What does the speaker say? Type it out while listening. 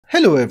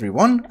Hello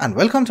everyone, and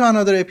welcome to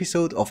another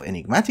episode of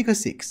Enigmatica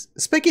 6,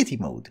 Spaghetti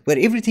Mode, where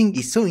everything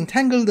is so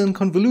entangled and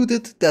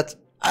convoluted that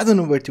I don't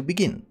know where to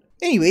begin.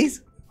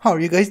 Anyways, how are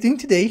you guys doing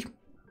today?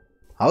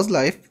 How's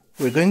life?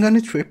 We're going on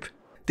a trip.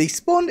 They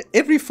spawn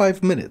every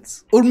 5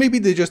 minutes, or maybe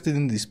they just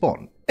didn't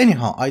despawn.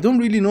 Anyhow, I don't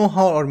really know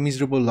how our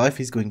miserable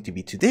life is going to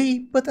be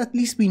today, but at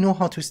least we know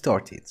how to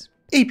start it.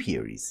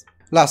 Apiaries.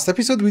 Last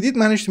episode we did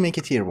manage to make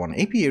a tier 1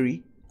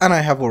 apiary, and I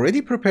have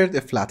already prepared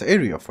a flat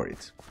area for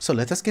it. So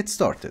let us get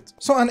started.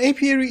 So an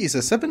apiary is a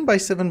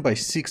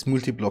 7x7x6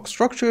 multi-block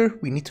structure.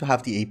 We need to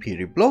have the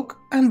apiary block,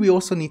 and we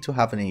also need to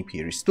have an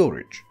apiary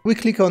storage. We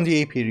click on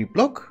the apiary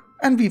block,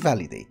 and we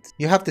validate.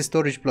 You have the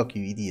storage block,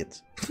 you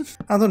idiot.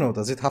 I don't know,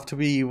 does it have to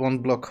be one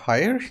block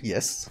higher?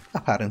 Yes,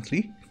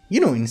 apparently. You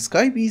know, in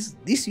Skybees,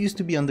 this used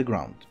to be on the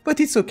ground. But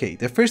it's okay,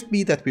 the first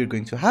bee that we're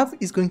going to have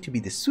is going to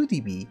be the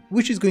sooty bee,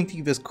 which is going to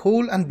give us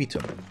coal and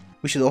bitumen.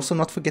 We should also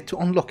not forget to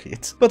unlock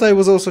it. But I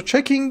was also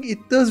checking,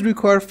 it does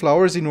require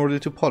flowers in order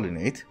to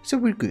pollinate, so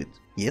we're good.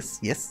 Yes.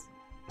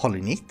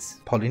 Pollinate?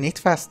 Pollinate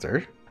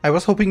faster. I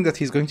was hoping that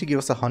he's going to give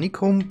us a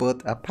honeycomb,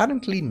 but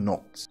apparently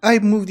not. I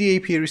moved the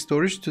apiary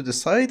storage to the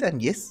side,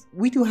 and yes,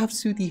 we do have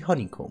sooty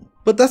honeycomb.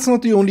 But that's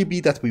not the only bee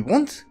that we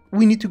want.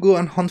 We need to go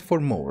and hunt for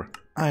more.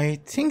 I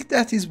think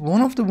that is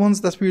one of the ones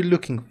that we're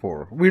looking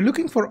for. We're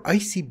looking for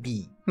icy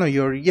bee. No,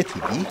 you're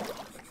yeti bee.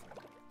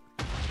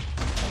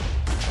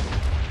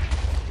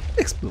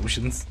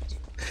 Explosions.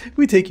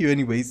 We take you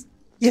anyways.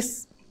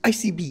 Yes,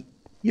 ICB.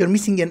 You're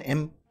missing an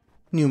M.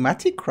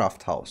 Pneumatic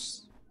craft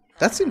house.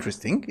 That's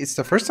interesting. It's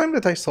the first time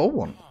that I saw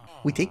one.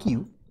 We take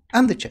you.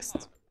 And the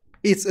chest.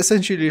 It's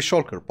essentially a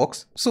shulker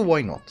box, so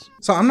why not?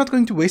 So I'm not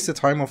going to waste the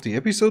time of the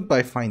episode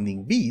by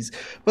finding bees,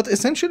 but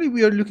essentially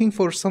we are looking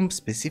for some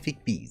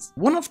specific bees.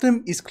 One of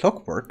them is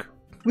clockwork,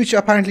 which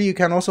apparently you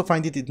can also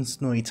find it in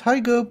Snowy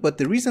Taiga, but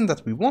the reason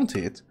that we want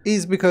it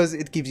is because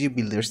it gives you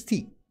builder's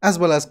tea, as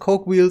well as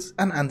cogwheels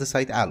and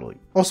andesite alloy.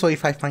 Also,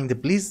 if I find a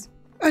bliz,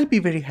 I'll be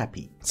very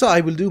happy. So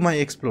I will do my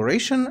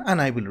exploration and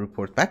I will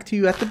report back to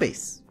you at the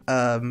base.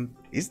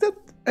 Is that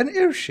an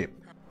airship?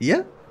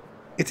 Yeah,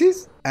 it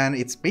is. And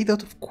it's made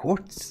out of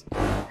quartz.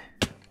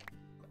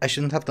 I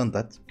shouldn't have done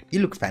that.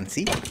 You look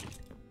fancy.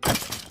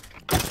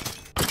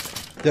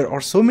 There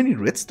are so many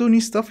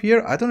redstoney stuff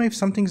here, I don't know if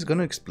something's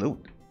gonna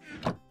explode.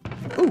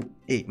 Oh,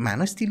 a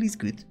mana steel is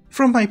good.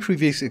 From my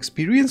previous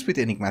experience with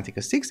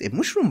Enigmatica 6, a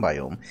mushroom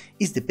biome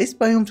is the best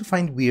biome to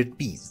find weird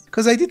bees.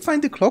 Cause I did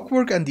find the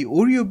clockwork and the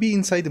Oreo bee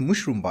inside the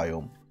mushroom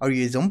biome. Are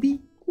you a zombie?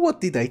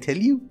 What did I tell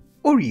you?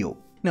 Oreo.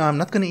 No, I'm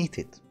not gonna eat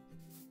it.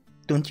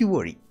 Don't you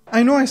worry.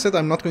 I know I said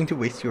I'm not going to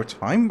waste your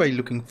time by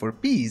looking for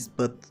bees,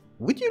 but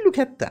would you look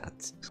at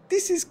that?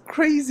 This is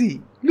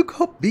crazy. Look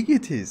how big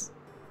it is.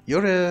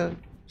 You're a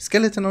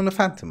skeleton on a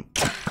phantom.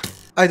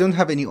 I don't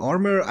have any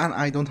armor and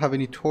I don't have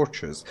any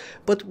torches,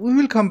 but we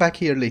will come back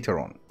here later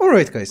on.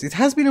 Alright guys, it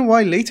has been a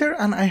while later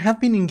and I have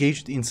been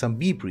engaged in some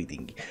bee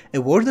breeding. A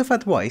word of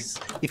advice,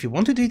 if you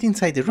want to do it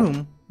inside the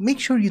room, make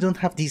sure you don't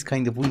have these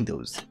kind of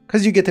windows.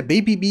 Cause you get a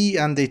baby bee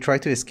and they try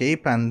to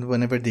escape, and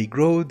whenever they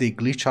grow, they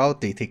glitch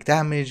out, they take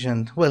damage,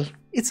 and well,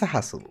 it's a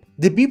hassle.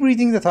 The bee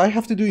breeding that I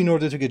have to do in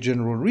order to get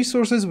general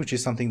resources, which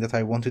is something that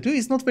I want to do,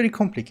 is not very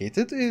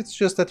complicated. It's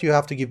just that you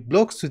have to give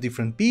blocks to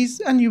different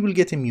bees and you will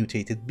get a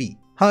mutated bee.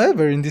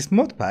 However, in this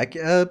mod pack,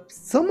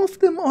 some of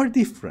them are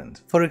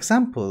different. For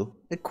example,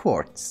 a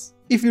quartz.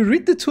 If you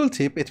read the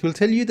tooltip, it will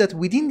tell you that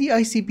within the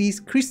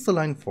ICB's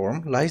crystalline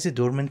form lies a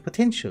dormant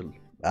potential.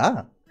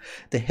 Ah,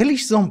 the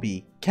hellish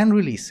zombie can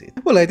release it.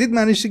 Well, I did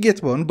manage to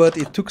get one, but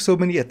it took so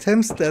many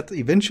attempts that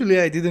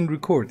eventually I didn't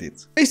record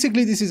it.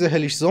 Basically, this is a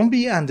hellish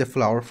zombie and the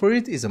flower for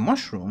it is a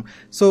mushroom,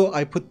 so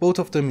I put both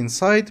of them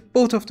inside,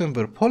 both of them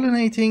were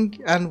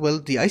pollinating, and well,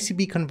 the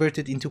ICB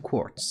converted into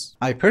quartz.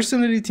 I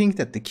personally think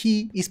that the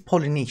key is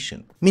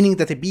pollination, meaning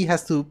that a bee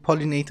has to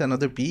pollinate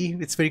another bee.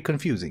 It's very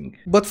confusing.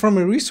 But from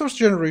a resource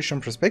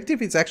generation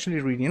perspective, it's actually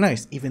really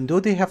nice, even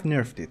though they have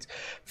nerfed it.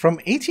 From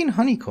 18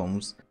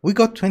 honeycombs, we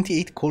got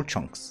 28 coal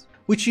chunks.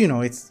 Which, you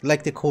know, it's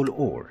like the coal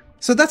ore.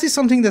 So that is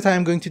something that I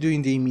am going to do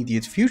in the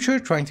immediate future,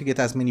 trying to get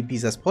as many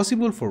bees as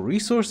possible for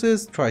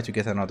resources, try to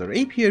get another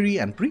apiary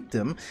and breed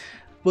them.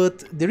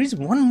 But there is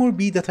one more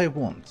bee that I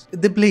want,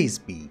 the blaze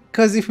bee.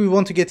 Cause if we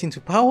want to get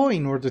into power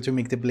in order to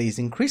make the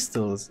blazing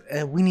crystals,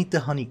 we need the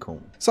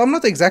honeycomb. So I'm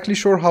not exactly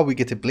sure how we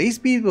get a blaze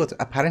bee, but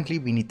apparently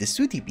we need the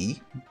sooty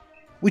bee,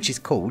 which is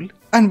coal,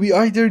 and we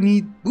either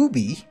need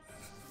booby,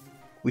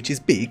 which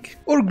is big,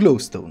 or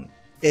glowstone.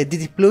 The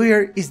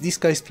deployer is this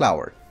guy's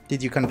flower.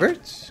 Did you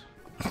convert?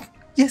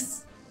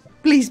 Yes,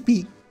 please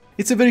be.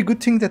 It's a very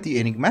good thing that the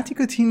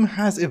Enigmatica team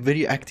has a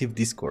very active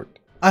Discord.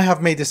 I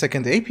have made a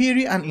second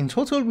apiary and in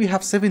total we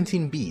have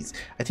 17 bees.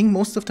 I think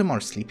most of them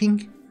are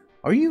sleeping.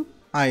 Are you?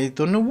 I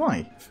don't know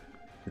why.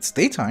 It's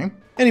daytime.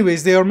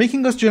 Anyways, they are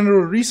making us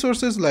general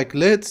resources like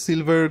lead,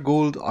 silver,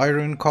 gold,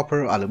 iron,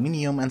 copper,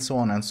 aluminium, and so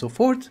on and so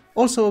forth.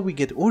 Also, we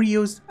get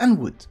Oreos and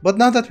wood. But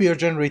now that we are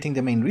generating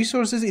the main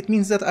resources, it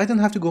means that I don't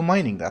have to go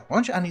mining that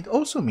much, and it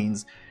also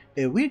means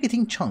we're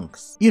getting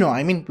chunks. You know,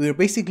 I mean, we're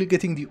basically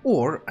getting the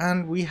ore,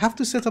 and we have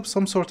to set up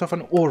some sort of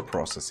an ore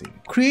processing.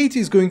 Create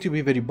is going to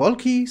be very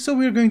bulky, so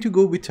we're going to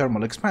go with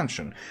thermal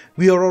expansion.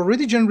 We are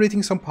already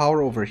generating some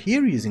power over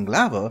here using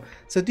lava,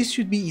 so this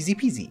should be easy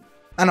peasy.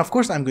 And of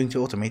course I'm going to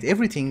automate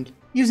everything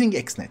using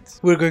XNet.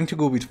 We're going to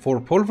go with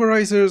 4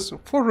 pulverizers,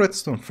 4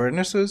 redstone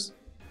furnaces,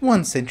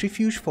 1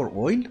 centrifuge for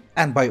oil,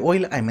 and by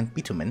oil I meant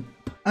bitumen,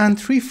 and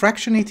 3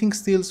 fractionating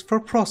stills for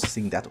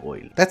processing that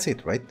oil. That's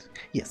it, right?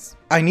 Yes.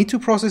 I need to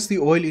process the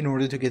oil in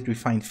order to get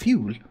refined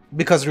fuel,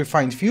 because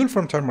refined fuel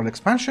from thermal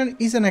expansion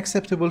is an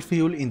acceptable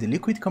fuel in the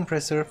liquid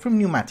compressor from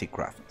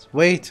Enigmatica.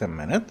 Wait a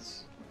minute.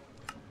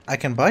 I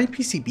can buy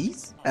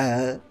PCBs?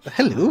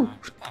 Hello?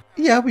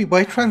 Yeah, we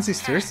buy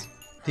transistors.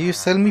 Do you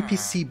sell me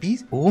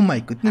PCBs? Oh my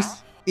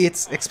goodness.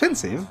 It's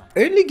expensive.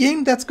 Early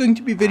game, that's going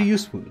to be very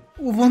useful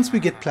once we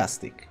get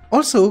plastic.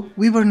 Also,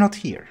 we were not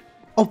here.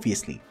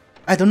 Obviously.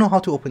 I don't know how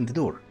to open the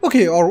door.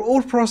 Okay, our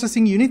ore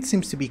processing unit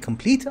seems to be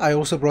complete. I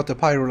also brought the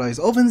pyrolyzed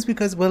ovens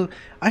because, well,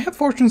 I have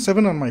Fortune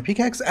 7 on my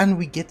pickaxe and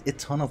we get a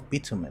ton of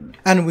bitumen.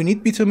 And we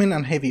need bitumen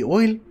and heavy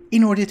oil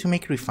in order to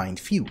make refined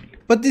fuel.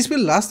 But this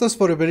will last us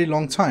for a very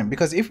long time,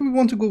 because if we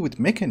want to go with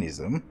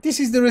mechanism, this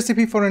is the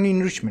recipe for an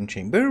enrichment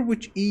chamber,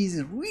 which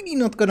is really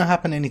not gonna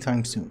happen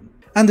anytime soon.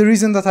 And the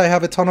reason that I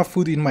have a ton of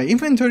food in my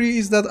inventory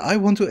is that I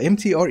want to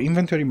empty our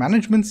inventory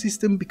management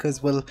system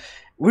because, well,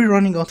 we're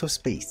running out of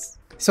space.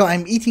 So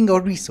I'm eating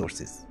our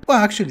resources. Well,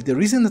 actually, the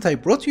reason that I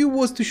brought you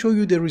was to show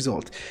you the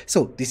result.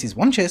 So this is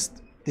one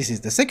chest, this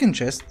is the second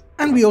chest,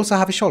 and we also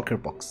have a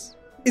shulker box.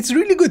 It's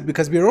really good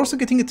because we're also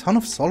getting a ton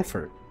of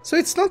sulfur. So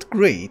it's not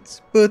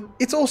great, but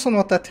it's also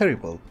not that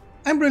terrible.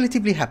 I'm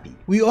relatively happy.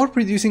 We are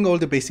producing all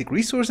the basic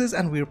resources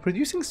and we're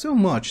producing so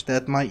much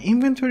that my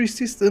inventory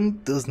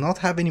system does not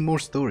have any more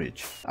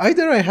storage.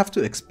 Either I have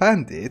to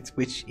expand it,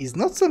 which is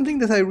not something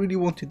that I really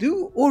want to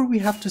do, or we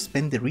have to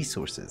spend the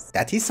resources.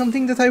 That is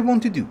something that I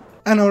want to do.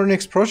 And our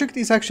next project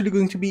is actually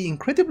going to be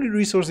incredibly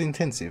resource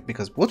intensive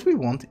because what we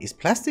want is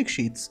plastic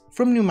sheets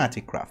from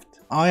Enigmatica.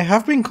 I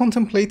have been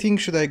contemplating,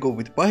 should I go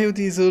with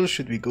biodiesel,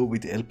 should we go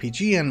with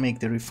LPG and make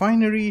the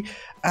refinery,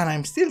 and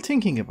I'm still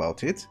thinking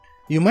about it.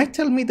 You might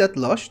tell me that,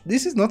 Lush,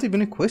 this is not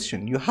even a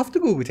question, you have to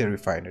go with a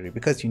refinery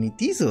because you need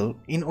diesel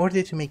in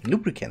order to make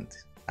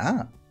lubricant.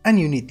 And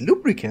you need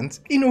lubricant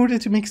in order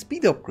to make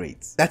speed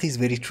upgrades. That is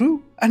very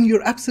true, and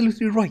you're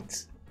absolutely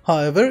right.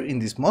 However, in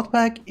this mod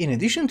pack, in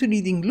addition to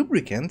needing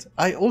lubricant,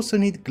 I also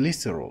need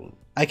glycerol.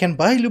 I can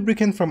buy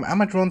lubricant from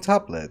Amadron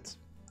tablet.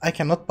 I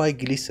cannot buy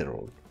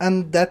glycerol.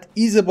 And that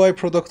is a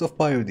byproduct of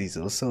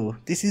biodiesel, so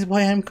this is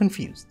why I'm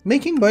confused.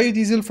 Making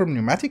biodiesel from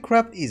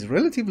Enigmatica is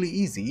relatively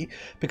easy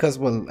because,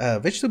 well,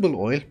 vegetable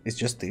oil is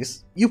just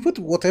this. You put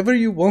whatever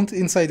you want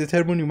inside the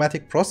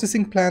thermoneumatic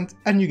processing plant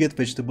and you get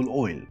vegetable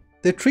oil.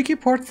 The tricky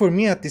part for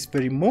me at this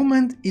very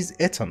moment is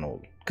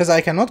ethanol. Because I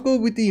cannot go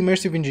with the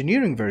immersive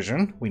engineering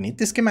version, we need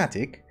the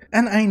schematic,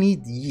 and I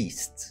need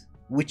yeast,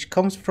 which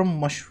comes from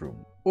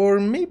mushroom.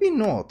 Or maybe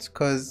not,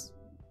 because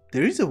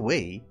there is a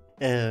way.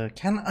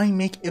 Can I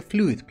make a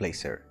fluid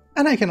placer?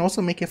 And I can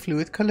also make a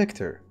fluid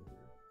collector.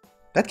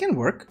 That can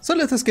work. So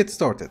let us get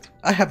started.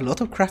 I have a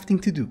lot of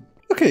crafting to do.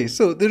 Okay,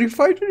 so the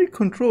refinery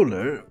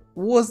controller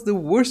was the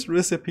worst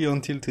recipe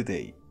until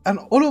today. And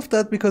all of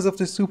that because of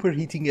the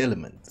superheating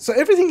element. So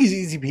everything is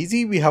easy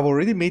peasy, we have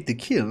already made the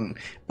kiln,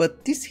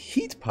 but this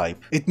heat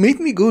pipe, it made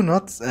me go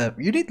nuts.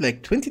 You need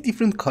like 20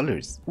 different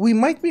colors. We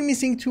might be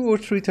missing 2 or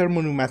 3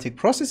 thermoneumatic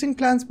processing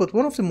plants, but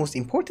one of the most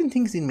important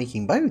things in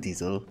making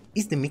biodiesel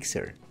is the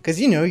mixer. Cause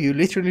you know, you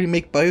literally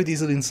make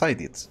biodiesel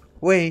inside it.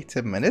 Wait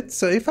a minute,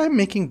 so if I'm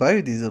making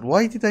biodiesel,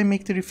 why did I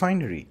make the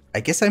refinery? I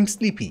guess I'm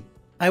sleepy.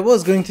 I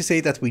was going to say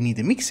that we need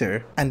a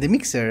mixer, and the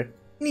mixer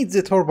needs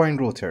a turbine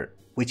rotor.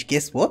 Which,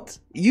 guess what?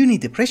 You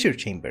need a pressure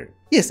chamber.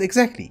 Yes,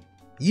 exactly.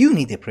 You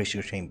need a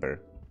pressure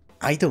chamber.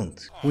 I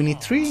don't. We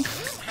need 3.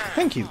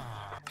 Thank you.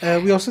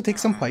 We also take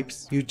some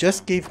pipes. You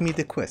just gave me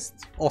the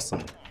quest.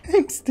 Awesome.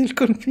 I'm still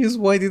confused.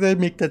 Why did I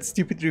make that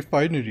stupid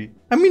refinery?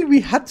 I mean, we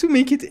had to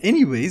make it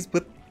anyways,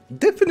 but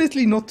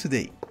definitely not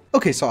today.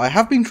 Okay, so I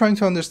have been trying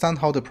to understand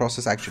how the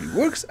process actually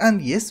works,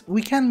 and yes,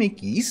 we can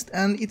make yeast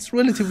and it's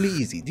relatively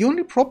easy. The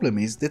only problem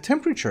is the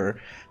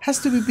temperature has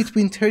to be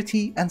between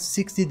 30 and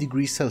 60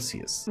 degrees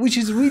Celsius, which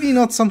is really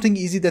not something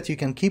easy that you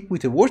can keep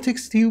with a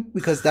vortex tube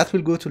because that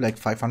will go to like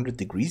 500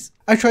 degrees.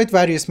 I tried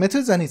various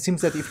methods and it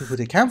seems that if you put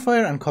a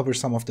campfire and cover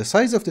some of the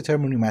sides of the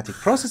thermoneumatic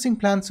processing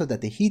plant so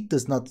that the heat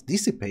does not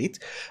dissipate,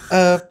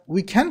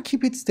 we can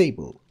keep it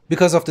stable.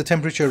 Because of the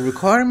temperature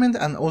requirement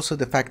and also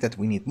the fact that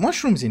we need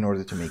mushrooms in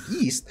order to make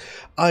yeast,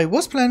 I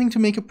was planning to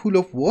make a pool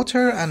of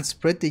water and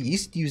spread the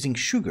yeast using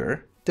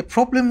sugar. The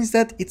problem is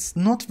that it's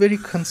not very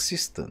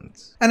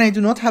consistent. And I do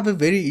not have a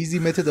very easy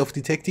method of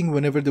detecting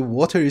whenever the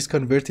water is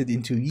converted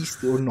into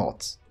yeast or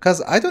not.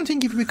 Cause I don't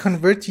think if we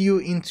convert you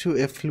into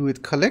a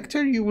fluid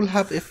collector, you will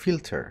have a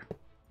filter.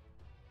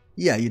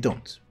 Yeah, you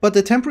don't. But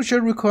the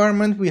temperature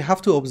requirement, we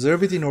have to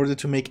observe it in order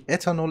to make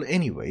ethanol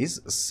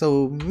anyways,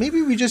 so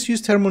maybe we just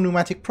use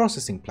thermopneumatic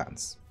processing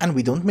plants. And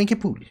we don't make a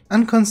pool.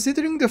 And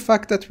considering the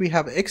fact that we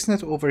have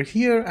XNet over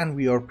here and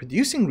we are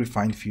producing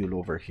refined fuel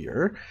over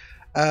here,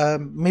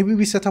 maybe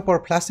we set up our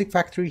plastic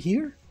factory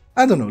here?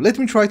 I don't know, let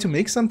me try to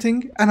make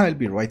something and I'll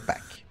be right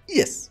back.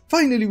 Yes,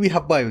 finally we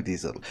have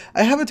biodiesel.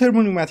 I have a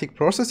thermopneumatic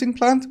processing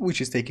plant which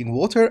is taking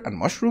water and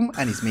mushroom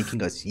and is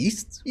making us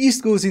yeast.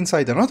 Yeast goes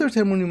inside another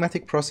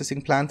thermopneumatic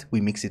processing plant,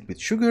 we mix it with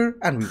sugar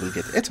and we will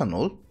get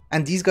ethanol.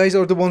 And these guys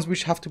are the ones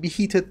which have to be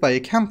heated by a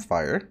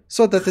campfire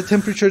so that the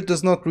temperature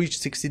does not reach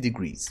 60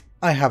 degrees.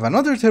 I have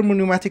another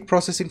thermopneumatic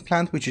processing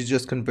plant which is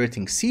just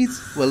converting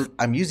seeds. Well,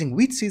 I'm using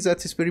wheat seeds at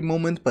this very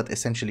moment, but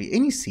essentially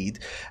any seed,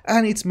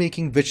 and it's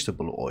making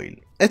vegetable oil.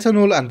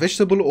 Ethanol and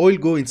vegetable oil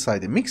go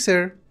inside a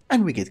mixer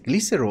and we get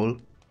glycerol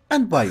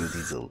and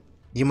biodiesel.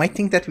 You might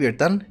think that we are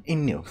done,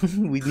 and no,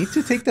 we need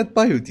to take that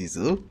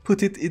biodiesel,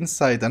 put it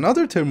inside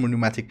another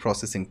thermopneumatic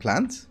processing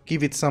plant,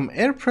 give it some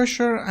air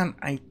pressure, and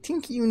I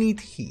think you need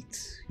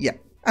heat. Yeah,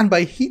 and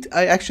by heat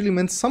I actually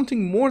meant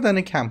something more than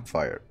a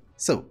campfire.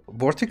 So,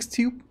 vortex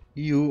tube,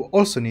 you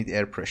also need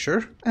air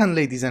pressure, and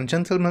ladies and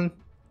gentlemen,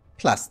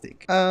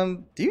 plastic.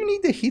 Do you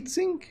need a heat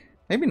sink?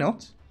 Maybe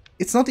not.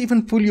 It's not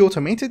even fully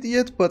automated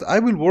yet, but I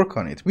will work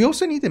on it. We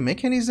also need a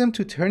mechanism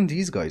to turn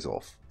these guys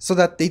off, so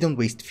that they don't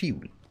waste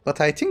fuel. But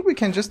I think we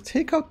can just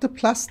take out the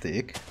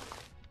plastic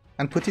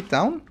and put it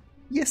down.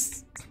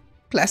 Yes,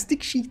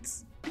 plastic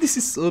sheets. This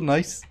is so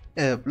nice.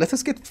 Let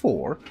us get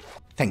 4.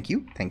 Thank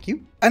you, thank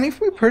you. And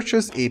if we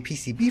purchase a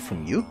PCB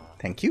from you,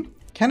 thank you.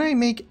 Can I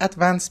make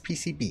advanced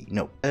PCB?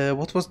 No.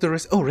 What was the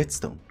rest? Oh,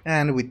 redstone.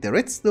 And with the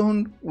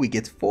redstone, we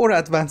get 4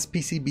 advanced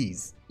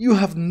PCBs. You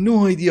have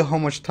no idea how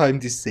much time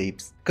this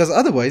saves. Because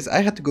otherwise,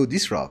 I had to go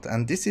this route,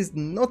 and this is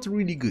not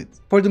really good.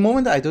 For the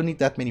moment, I don't need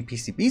that many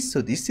PCBs,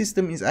 so this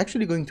system is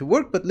actually going to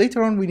work, but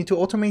later on we need to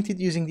automate it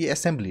using the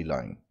assembly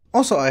line.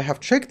 Also, I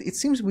have checked, it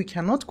seems we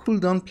cannot cool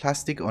down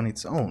plastic on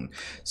its own.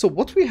 So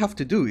what we have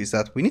to do is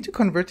that we need to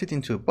convert it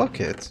into a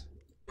bucket,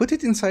 put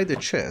it inside a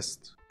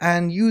chest,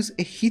 and use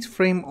a heat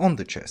frame on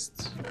the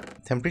chest.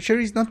 Temperature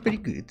is not very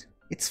good.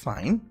 It's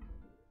fine.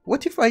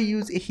 What if I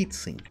use a heat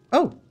sink?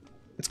 Oh,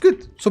 it's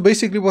good. So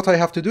basically what I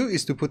have to do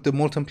is to put the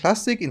molten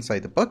plastic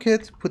inside the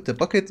bucket, put the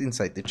bucket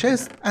inside the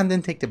chest, and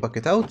then take the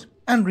bucket out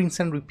and rinse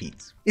and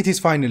repeat. It is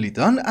finally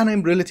done and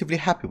I'm relatively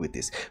happy with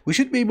this. We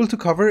should be able to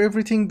cover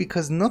everything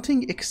because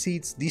nothing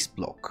exceeds this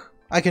block.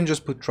 I can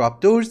just put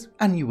trapdoors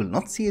and you will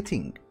not see a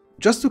thing.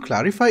 Just to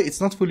clarify,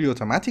 it's not fully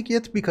automatic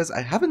yet because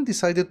I haven't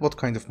decided what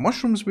kind of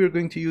mushrooms we are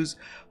going to use,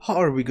 how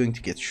are we going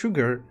to get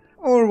sugar,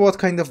 or what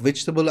kind of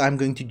vegetable I'm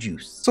going to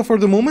juice. So for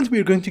the moment we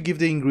are going to give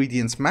the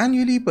ingredients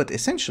manually, but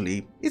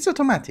essentially it's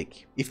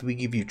automatic. If we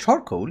give you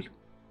charcoal,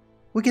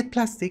 we get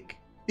plastic.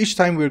 Each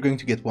time we're going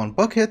to get 1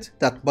 bucket,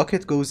 that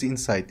bucket goes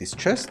inside this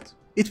chest.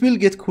 It will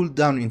get cooled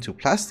down into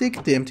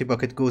plastic, the empty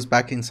bucket goes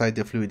back inside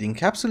the fluid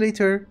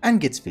encapsulator and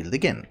gets filled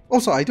again.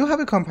 Also, I do have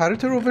a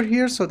comparator over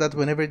here so that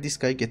whenever this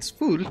guy gets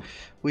full,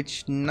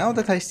 which now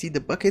that I see the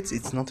buckets,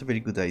 it's not a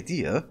very good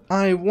idea,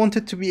 I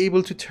wanted to be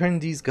able to turn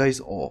these guys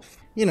off.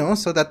 You know,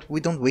 so that we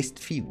don't waste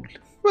fuel.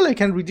 Well, I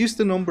can reduce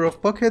the number of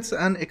buckets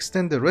and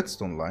extend the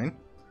redstone line.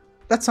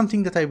 That's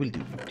something that I will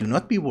do. Do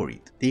not be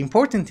worried. The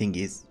important thing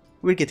is,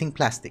 we're getting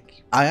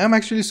plastic. I am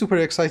actually super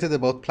excited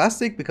about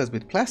plastic because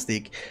with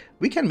plastic,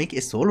 we can make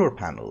a solar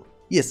panel.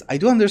 Yes, I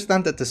do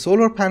understand that the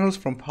solar panels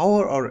from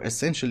power are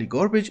essentially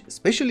garbage,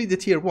 especially the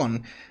tier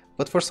 1,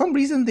 but for some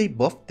reason they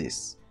buffed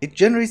this. It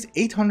generates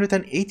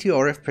 880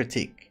 RF per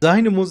tick.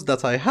 Dynamos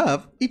that I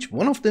have, each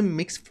one of them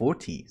makes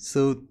 40,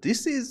 so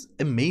this is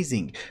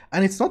amazing,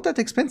 and it's not that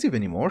expensive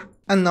anymore.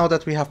 And now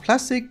that we have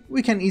plastic,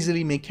 we can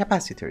easily make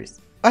capacitors.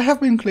 I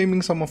have been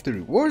claiming some of the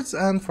rewards,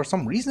 and for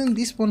some reason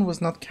this one was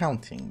not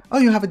counting. Oh,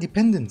 you have a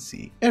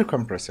dependency. Air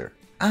compressor.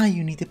 Ah,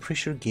 you need a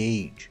pressure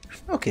gauge.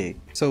 Okay,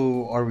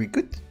 so are we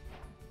good?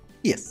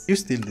 Yes, you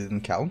still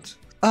didn't count.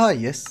 Ah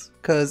yes,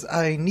 cause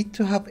I need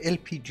to have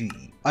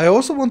LPG. I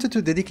also wanted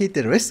to dedicate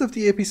the rest of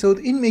the episode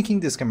in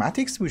making the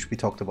schematics, which we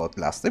talked about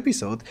last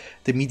episode,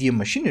 the medium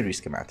machinery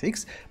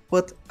schematics,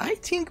 but I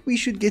think we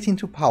should get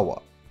into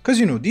power. Cause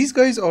you know, these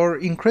guys are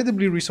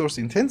incredibly resource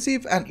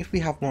intensive, and if we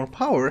have more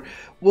power,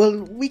 well,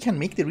 we can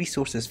make the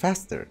resources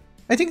faster.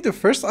 I think the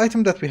first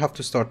item that we have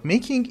to start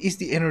making is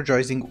the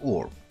energizing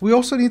ore. We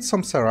also need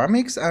some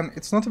ceramics, and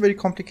it's not a very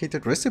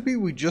complicated recipe,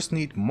 we just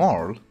need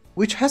marl,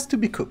 which has to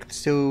be cooked,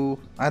 so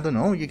I don't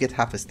know, you get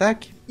half a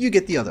stack, you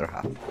get the other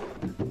half.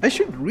 I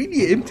should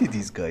really empty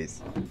these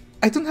guys.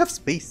 I don't have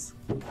space.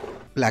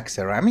 Black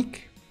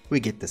ceramic, we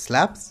get the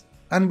slabs,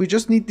 and we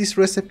just need this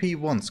recipe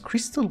once,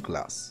 crystal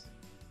glass.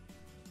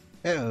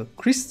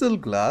 Crystal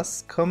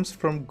glass comes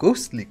from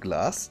ghostly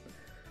glass,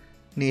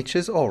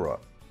 nature's aura.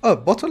 A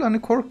bottle and a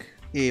cork.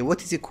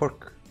 What is a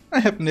cork? I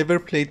have never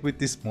played with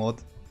this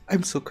mod.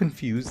 I'm so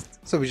confused.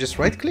 So we just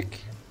right click.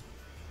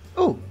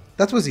 Oh,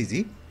 that was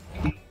easy.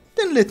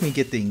 Then let me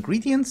get the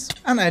ingredients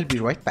and I'll be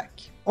right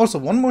back. Also,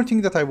 one more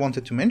thing that I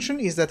wanted to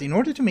mention is that in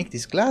order to make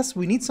this glass,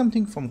 we need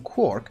something from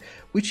quark,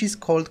 which is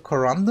called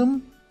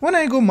corundum. When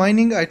I go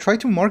mining, I try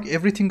to mark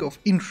everything of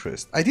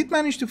interest. I did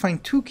manage to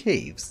find 2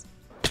 caves.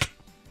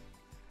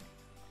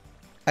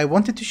 I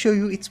wanted to show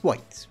you it's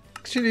white.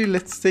 Actually,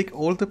 let's take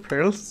all the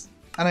pearls,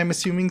 and I'm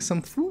assuming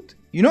some food.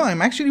 You know,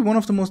 I'm actually one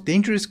of the most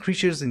dangerous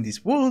creatures in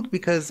this world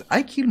because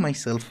I kill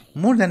myself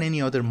more than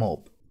any other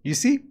mob. You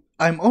see,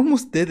 I'm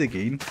almost dead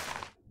again.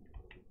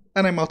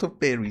 And I'm out of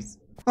berries.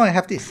 Oh, I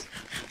have this.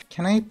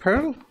 Can I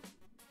pearl?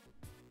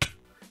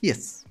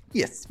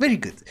 Yes, very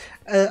good.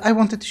 I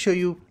wanted to show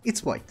you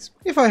it's white.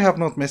 If I have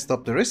not messed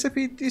up the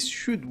recipe, this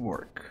should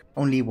work.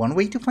 Only one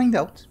way to find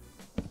out.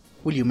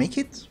 Will you make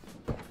it?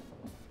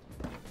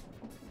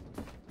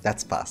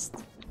 That's fast.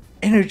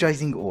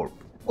 Energizing orb.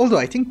 Although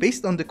I think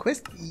based on the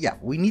quest, yeah,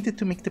 we needed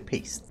to make the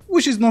paste.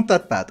 Which is not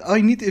that bad. I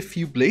need a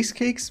few blaze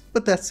cakes,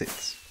 but that's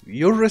it.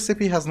 Your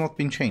recipe has not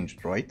been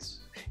changed, right?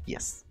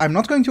 Yes. I'm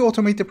not going to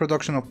automate the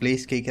production of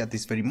blaze cake at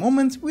this very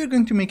moment, we're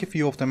going to make a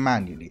few of them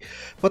manually.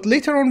 But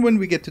later on when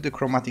we get to the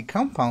chromatic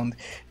compound,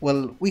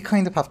 well, we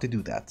kind of have to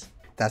do that.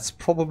 That's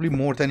probably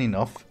more than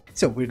enough.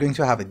 So we're going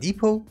to have a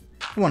depot,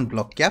 1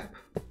 block gap,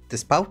 the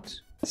spout,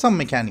 some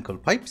mechanical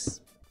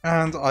pipes,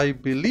 and I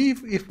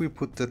believe if we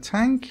put the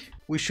tank,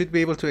 we should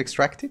be able to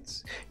extract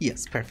it.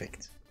 Yes,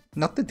 perfect.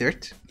 Not the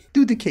dirt,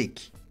 do the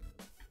cake.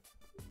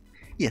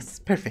 Yes,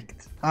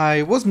 perfect.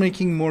 I was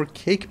making more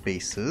cake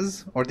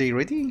bases. Are they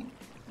ready?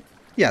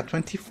 Yeah,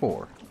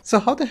 24. So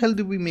how the hell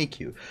do we make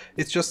you?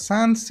 It's just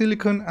sand,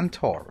 silicon, and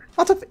tar.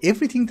 Out of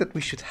everything that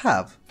we should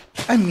have,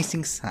 I'm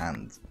missing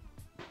sand.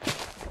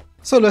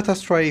 So let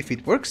us try if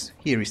it works.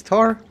 Here is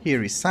tar,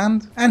 here is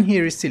sand, and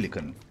here is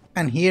silicon.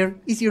 And here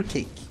is your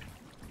cake.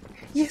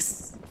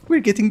 Yes, we're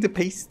getting the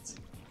paste.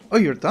 Oh,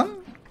 you're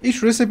done?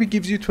 Each recipe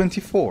gives you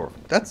 24.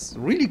 That's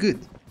really good.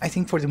 I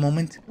think for the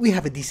moment we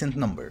have a decent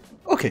number.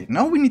 Okay,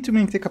 now we need to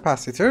make the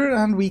capacitor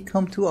and we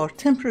come to our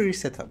temporary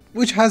setup,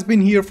 which has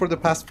been here for the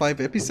past 5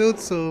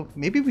 episodes, so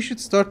maybe we should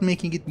start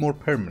making it more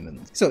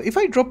permanent. So if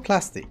I drop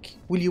plastic,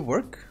 will you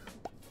work?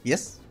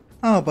 Yes?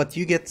 Oh, but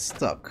you get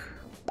stuck.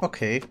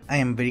 Okay, I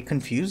am very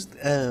confused.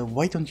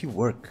 Why don't you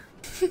work?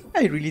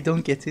 I really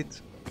don't get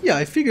it. Yeah,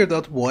 I figured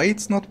out why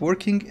it's not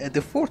working.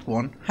 The 4th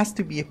one has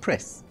to be a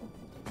press.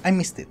 I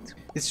missed it.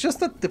 It's just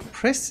that the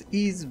press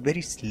is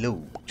very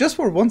slow. Just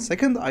for 1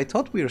 second I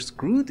thought we were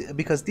screwed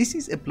because this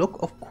is a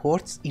block of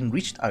quartz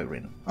enriched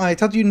iron. I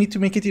thought you need to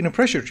make it in a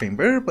pressure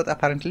chamber, but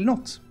apparently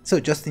not. So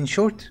just in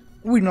short,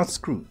 we're not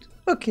screwed.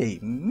 Okay,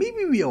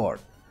 maybe we are.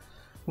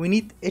 We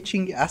need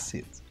etching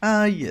acid.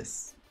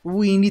 Yes.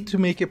 We need to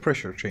make a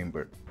pressure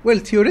chamber. Well,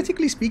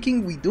 theoretically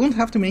speaking, we don't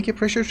have to make a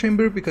pressure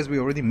chamber because we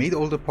already made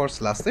all the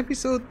parts last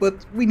episode,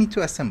 but we need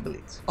to assemble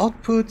it.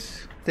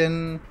 Output,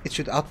 then it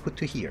should output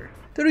to here.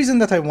 The reason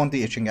that I want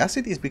the etching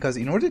acid is because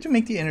in order to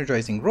make the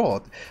energizing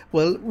rod,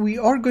 well, we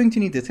are going to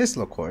need the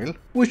Tesla coil,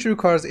 which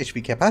requires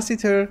HV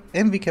capacitor,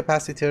 MV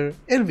capacitor,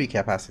 LV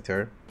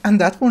capacitor,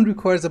 and that one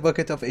requires a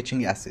bucket of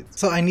etching acid.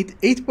 So I need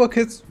 8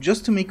 buckets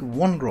just to make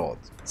 1 rod.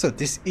 So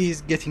this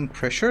is getting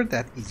pressure,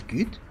 that is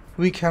good.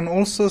 We can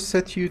also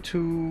set you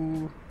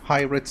to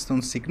high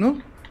redstone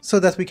signal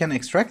so that we can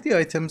extract the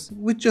items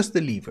with just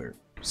the lever.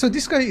 So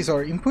this guy is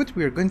our input.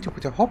 We are going to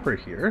put a hopper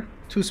here,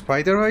 2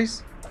 spider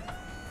eyes,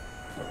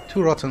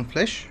 2 rotten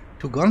flesh,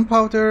 2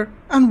 gunpowder,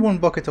 and 1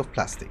 bucket of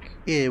plastic.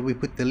 Here we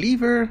put the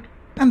lever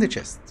and the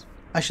chest.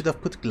 I should have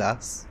put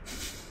glass,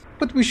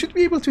 but we should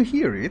be able to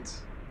hear it.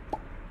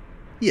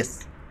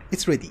 Yes,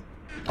 it's ready.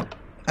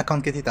 I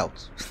can't get it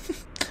out.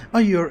 Oh,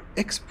 you're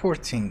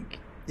exporting.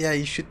 Yeah,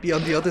 you should be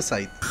on the other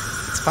side.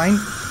 It's fine.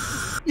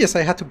 Yes,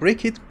 I had to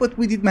break it, but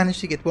we did manage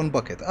to get 1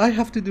 bucket. I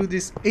have to do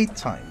this 8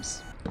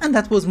 times. And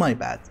that was my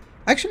bad.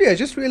 Actually, I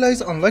just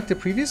realized unlike the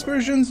previous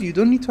versions, you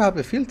don't need to have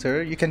a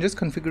filter, you can just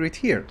configure it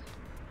here.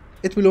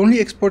 It will only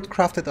export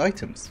crafted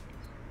items.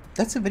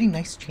 That's a very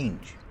nice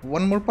change.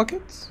 1 more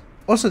bucket?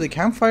 Also, the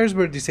campfires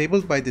were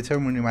disabled by the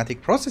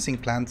thermopneumatic processing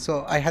plant,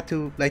 so I had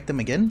to light them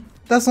again.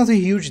 That's not a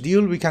huge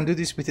deal, we can do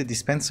this with a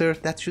dispenser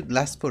that should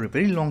last for a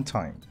very long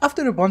time.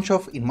 After a bunch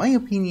of, in my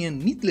opinion,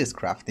 needless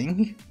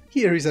crafting,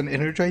 here is an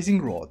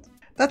energizing rod.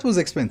 That was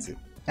expensive,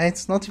 and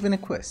it's not even a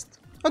quest.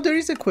 Oh, there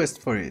is a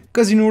quest for it,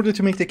 because in order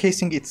to make the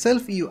casing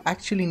itself, you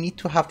actually need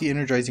to have the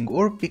energizing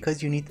orb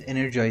because you need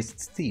energized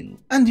steel.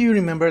 And do you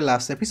remember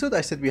last episode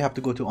I said we have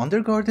to go to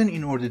Undergarden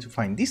in order to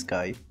find this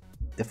guy,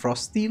 the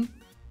frost steel?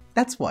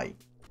 That's why.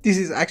 This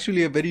is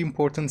actually a very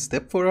important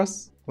step for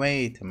us.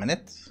 Wait a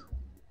minute.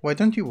 Why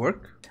don't you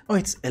work? Oh,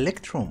 it's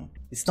electrum.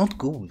 It's not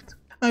gold.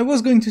 I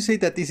was going to say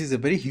that this is a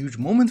very huge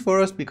moment for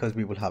us because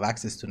we will have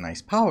access to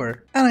nice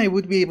power and I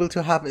would be able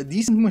to have a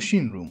decent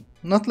machine room,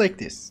 not like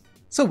this.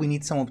 So we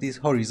need some of these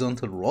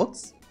horizontal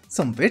rods,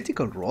 some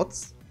vertical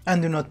rods,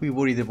 and do not be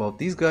worried about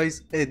these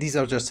guys, these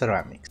are just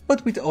ceramics.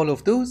 But with all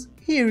of those,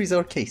 here is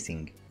our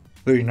casing.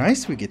 Very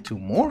nice, we get 2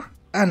 more.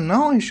 And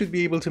now I should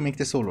be able to make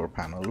the solar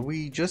panel.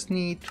 We just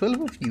need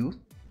 12 of you.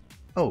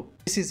 Oh,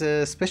 this is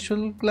a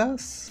special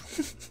glass?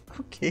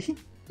 Okay.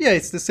 Yeah,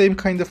 it's the same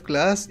kind of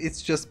glass,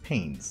 it's just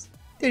panes.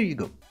 There you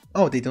go.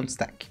 Oh, they don't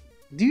stack.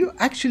 Do you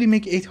actually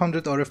make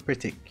 800 RF per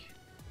tick?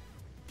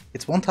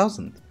 It's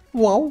 1000.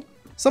 Wow.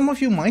 Some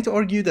of you might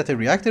argue that a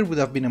reactor would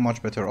have been a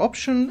much better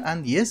option,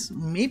 and yes,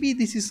 maybe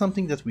this is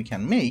something that we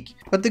can make,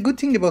 but the good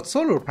thing about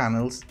solar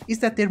panels is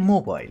that they're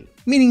mobile,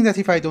 meaning that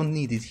if I don't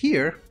need it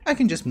here, I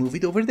can just move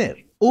it over there,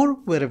 or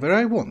wherever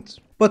I want.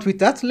 But with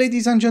that,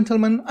 ladies and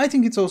gentlemen, I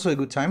think it's also a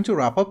good time to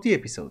wrap up the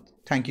episode.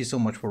 Thank you so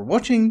much for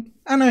watching,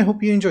 and I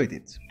hope you enjoyed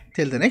it.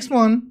 Till the next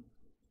one,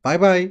 bye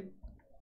bye!